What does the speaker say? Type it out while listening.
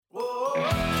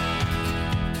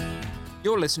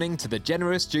You're listening to the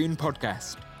Generous June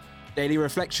podcast. Daily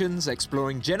reflections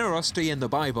exploring generosity in the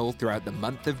Bible throughout the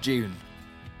month of June.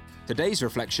 Today's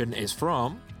reflection is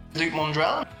from Luke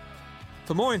Mondrell.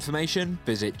 For more information,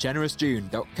 visit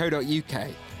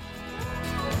generousjune.co.uk.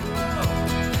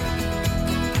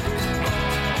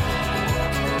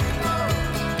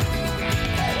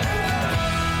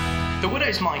 The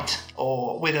widow's mite,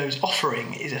 or widow's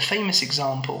offering, is a famous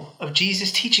example of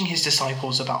Jesus teaching his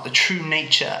disciples about the true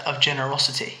nature of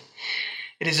generosity.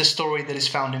 It is a story that is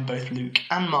found in both Luke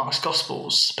and Mark's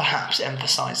Gospels, perhaps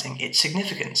emphasising its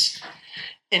significance.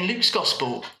 In Luke's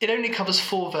Gospel, it only covers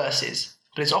 4 verses,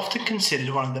 but is often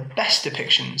considered one of the best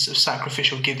depictions of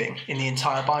sacrificial giving in the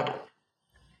entire Bible.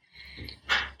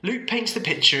 Luke paints the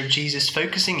picture of Jesus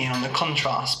focusing in on the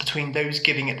contrast between those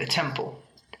giving at the temple.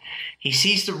 He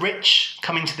sees the rich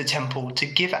coming to the temple to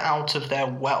give out of their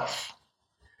wealth.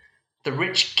 The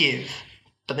rich give,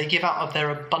 but they give out of their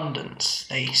abundance.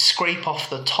 They scrape off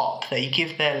the top. They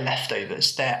give their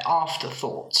leftovers, their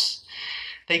afterthoughts.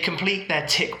 They complete their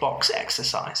tick box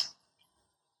exercise.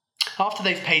 After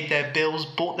they've paid their bills,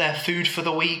 bought their food for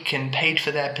the week, and paid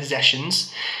for their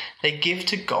possessions, they give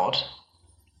to God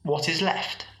what is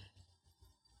left.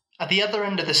 At the other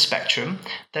end of the spectrum,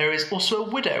 there is also a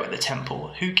widow at the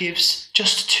temple who gives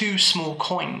just 2 small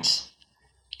coins.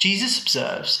 Jesus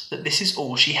observes that this is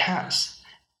all she has.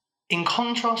 In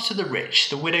contrast to the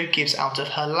rich, the widow gives out of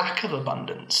her lack of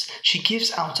abundance. She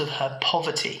gives out of her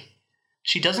poverty.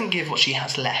 She doesn't give what she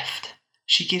has left.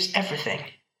 She gives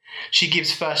everything. She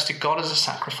gives first to God as a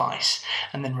sacrifice,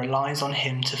 and then relies on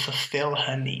him to fulfill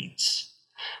her needs.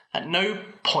 At no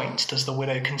point does the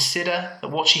widow consider that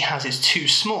what she has is too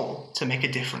small to make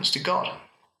a difference to God.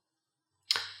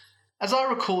 As I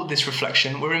record this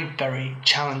reflection, we're in very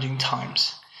challenging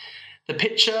times. The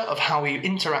picture of how we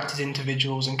interact as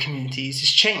individuals and communities has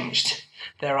changed.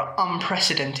 There are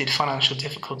unprecedented financial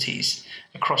difficulties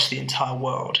across the entire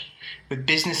world, with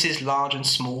businesses large and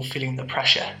small feeling the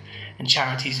pressure, and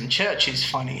charities and churches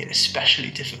finding it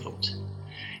especially difficult.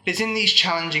 It is in these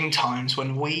challenging times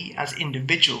when we, as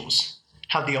individuals,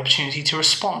 have the opportunity to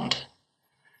respond.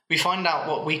 We find out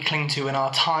what we cling to in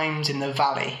our times in the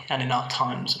valley and in our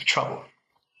times of trouble.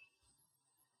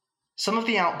 Some of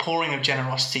the outpouring of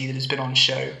generosity that has been on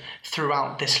show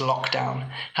throughout this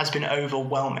lockdown has been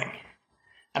overwhelming,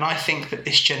 and I think that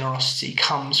this generosity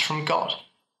comes from God.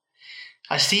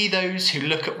 I see those who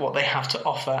look at what they have to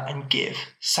offer and give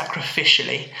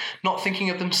sacrificially, not thinking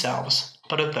of themselves,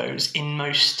 but of those in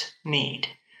most need.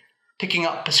 Picking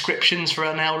up prescriptions for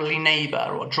an elderly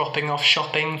neighbour, or dropping off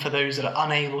shopping for those that are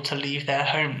unable to leave their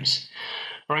homes,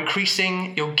 or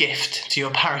increasing your gift to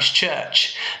your parish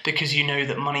church because you know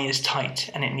that money is tight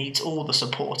and it needs all the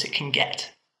support it can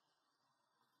get.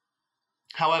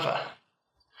 However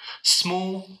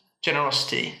small,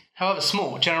 generosity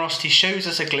shows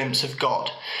us a glimpse of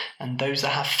God, and those that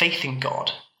have faith in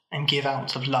God and give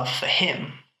out of love for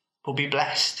him will be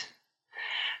blessed.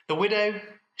 The widow,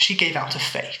 she gave out of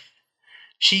faith.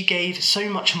 She gave so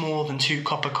much more than 2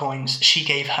 copper coins. She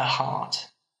gave her heart.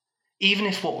 Even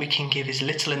if what we can give is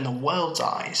little in the world's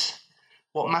eyes,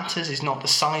 what matters is not the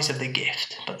size of the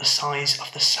gift, but the size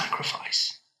of the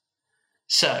sacrifice.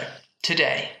 So,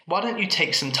 today, why don't you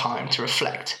take some time to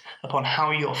reflect upon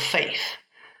how your faith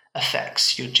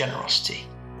affects your generosity?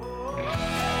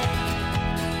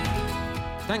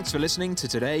 Thanks for listening to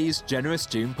today's Generous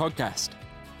June podcast.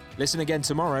 Listen again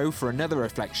tomorrow for another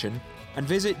reflection, and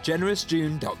visit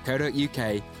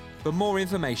generousjune.co.uk for more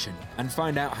information and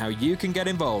find out how you can get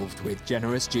involved with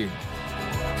Generous June.